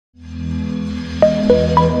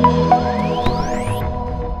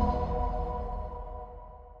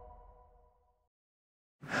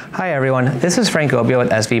Hi everyone, this is Frank Gobio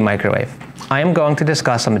with SV Microwave. I am going to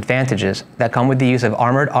discuss some advantages that come with the use of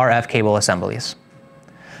armored RF cable assemblies.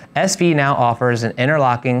 SV now offers an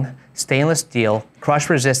interlocking, stainless steel,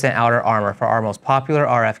 crush-resistant outer armor for our most popular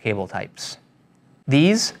RF cable types.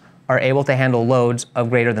 These are able to handle loads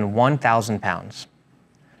of greater than 1,000 pounds.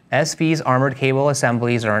 SV's armored cable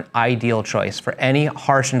assemblies are an ideal choice for any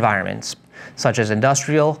harsh environments, such as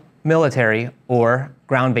industrial, military, or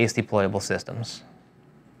ground-based deployable systems.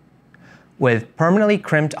 With permanently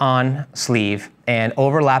crimped-on sleeve and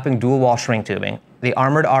overlapping dual-wall shrink tubing, the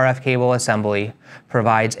armored RF cable assembly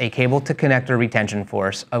provides a cable-to-connector retention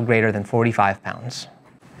force of greater than 45 pounds.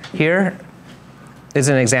 Here is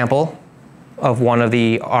an example of one of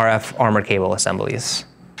the RF armored cable assemblies.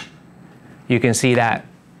 You can see that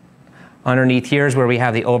underneath here is where we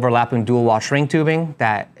have the overlapping dual-wall shrink tubing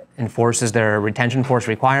that enforces their retention force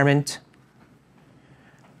requirement.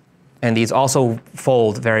 And these also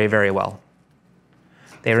fold very, very well.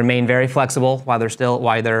 They remain very flexible while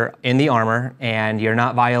they're in the armor, and you're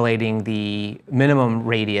not violating the minimum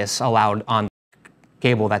radius allowed on the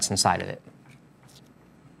cable that's inside of it.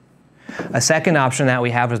 A second option that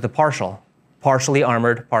we have is the partially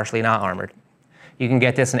armored, partially not armored. You can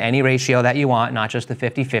get this in any ratio that you want, not just the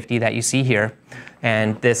 50-50 that you see here.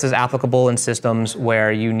 And this is applicable in systems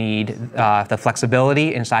where you need the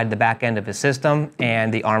flexibility inside the back end of the system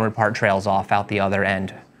and the armored part trails off out the other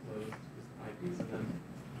end.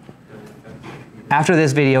 After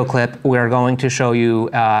this video clip, we're going to show you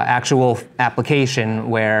actual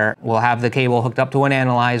application where we'll have the cable hooked up to an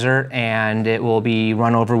analyzer and it will be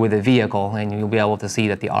run over with a vehicle, and you'll be able to see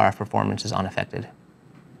that the RF performance is unaffected.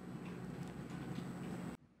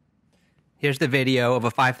 Here's the video of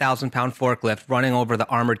a 5,000-pound forklift running over the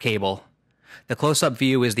armored cable. The close-up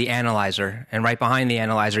view is the analyzer, and right behind the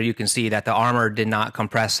analyzer you can see that the armor did not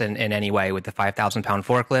compress in any way with the 5,000-pound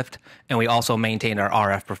forklift, and we also maintained our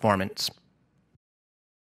RF performance.